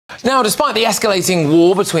Now, despite the escalating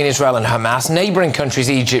war between Israel and Hamas, neighbouring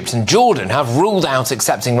countries Egypt and Jordan have ruled out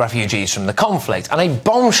accepting refugees from the conflict. And a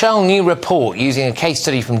bombshell new report using a case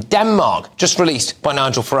study from Denmark, just released by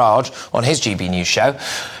Nigel Farage on his GB News show,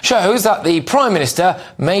 shows that the Prime Minister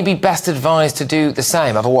may be best advised to do the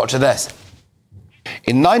same. Have a watch of this.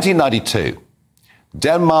 In 1992,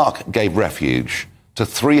 Denmark gave refuge to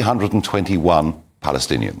 321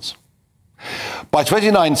 Palestinians. By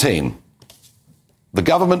 2019, the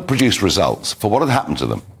government produced results for what had happened to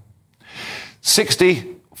them.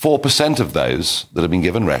 64% of those that had been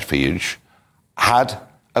given refuge had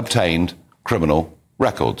obtained criminal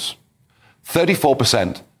records.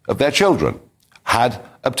 34% of their children had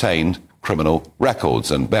obtained criminal records.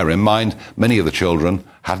 And bear in mind, many of the children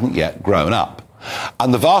hadn't yet grown up.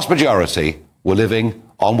 And the vast majority were living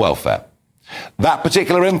on welfare. That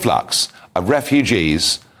particular influx of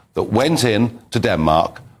refugees that went in to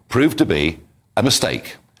Denmark proved to be a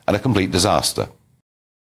mistake and a complete disaster.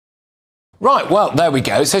 Right, well, there we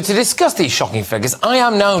go. So to discuss these shocking figures, I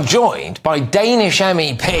am now joined by Danish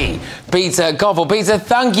MEP Peter Koffel. Peter,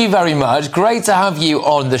 thank you very much. Great to have you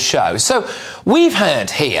on the show. So we've heard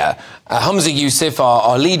here Humza Yousaf,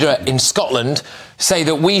 our leader in Scotland, say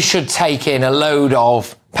that we should take in a load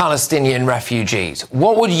of Palestinian refugees.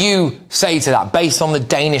 What would you say to that based on the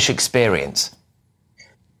Danish experience?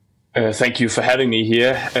 Thank you for having me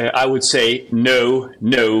here. I would say no,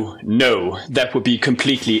 no, no. That would be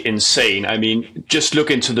completely insane. I mean, just look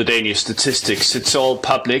into the Danish statistics. It's all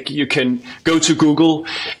public. You can go to Google.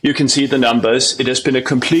 You can see the numbers. It has been a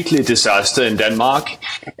completely disaster in Denmark.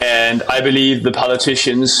 And I believe the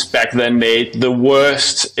politicians back then made the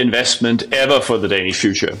worst investment ever for the Danish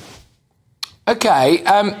future. Okay,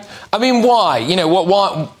 I mean, why? You know,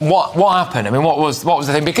 what happened? I mean, what was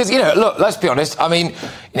the thing? Because, you know, look, let's be honest. I mean,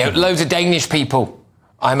 you know, loads of Danish people,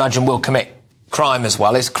 I imagine, will commit crime as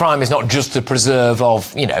well. Crime is not just the preserve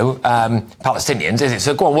of, you know, Palestinians, is it?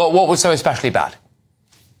 So, go on, what was so especially bad?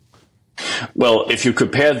 Well, if you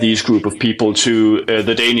compare these group of people to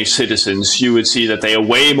the Danish citizens, you would see that they are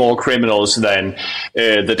way more criminals than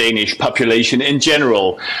the Danish population in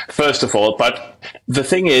general, first of all. But the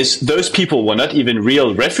thing is, those people were not even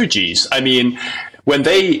real refugees. I mean, when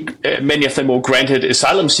many of them were granted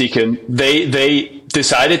asylum seeking, they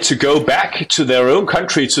decided to go back to their own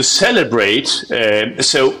country to celebrate.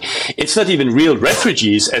 So it's not even real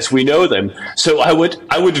refugees as we know them. So I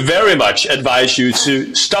would very much advise you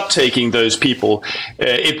to stop taking those people.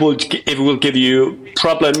 It will give you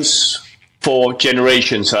problems for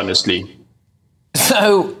generations, honestly.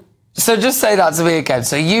 So just say that to me again.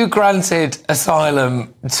 So you granted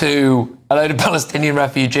asylum to a load of Palestinian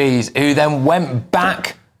refugees who then went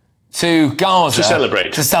back to Gaza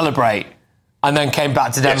to celebrate, and then came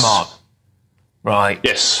back to Denmark. Yes. Right.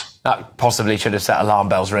 Yes. That possibly should have set alarm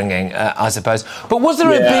bells ringing, I suppose. But was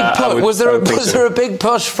there a big push? Was there a big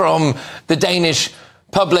push from the Danish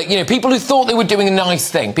public? You know, people who thought they were doing a nice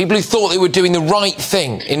thing, people who thought they were doing the right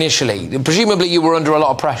thing initially. Presumably, you were under a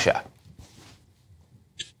lot of pressure.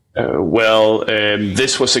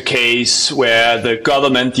 This was a case where the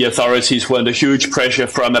government, the authorities were under huge pressure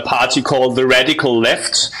from a party called the Radical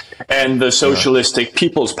Left and the Socialistic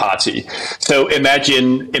People's Party. So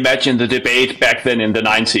imagine the debate back then in the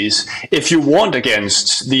 90s. If you warned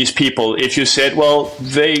against these people, if you said, well,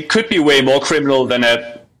 they could be way more criminal than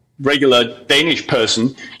a regular Danish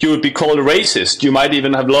person, you would be called a racist. You might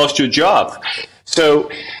even have lost your job. So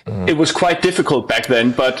it was quite difficult back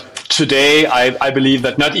then, but today I believe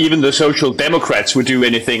that not even the Social Democrats would do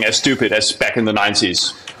anything as stupid as back in the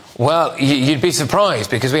 90s. Well, you'd be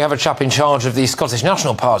surprised, because we have a chap in charge of the Scottish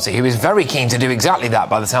National Party who is very keen to do exactly that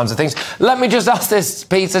by the sounds of things. Let me just ask this,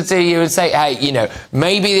 Peter, to you and say, hey, you know,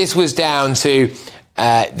 maybe this was down to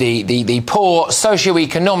the poor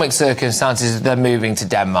socio-economic circumstances of them moving to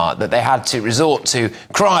Denmark, that they had to resort to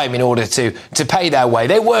crime in order to pay their way.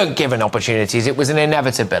 They weren't given opportunities. It was an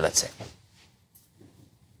inevitability.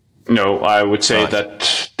 No, I would say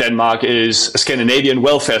that Denmark is a Scandinavian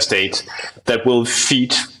welfare state that will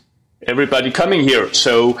feed everybody coming here.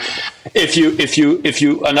 So if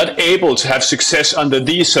you are not able to have success under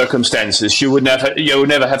these circumstances, you would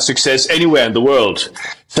never have success anywhere in the world.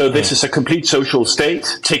 So this is a complete social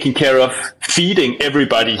state taking care of feeding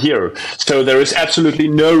everybody here. So there is absolutely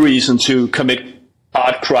no reason to commit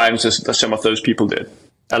hard crimes as some of those people did.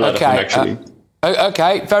 A lot of them, actually.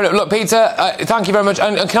 Okay, fair enough. Look, Peter, thank you very much.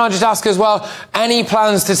 And can I just ask as well, any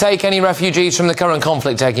plans to take any refugees from the current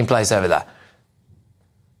conflict taking place over there?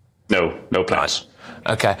 No, no plans.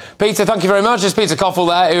 Okay. Peter, thank you very much. It's Peter Koffel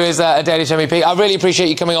there, who is a Danish MEP. I really appreciate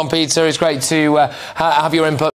you coming on, Peter. It's great to have your input.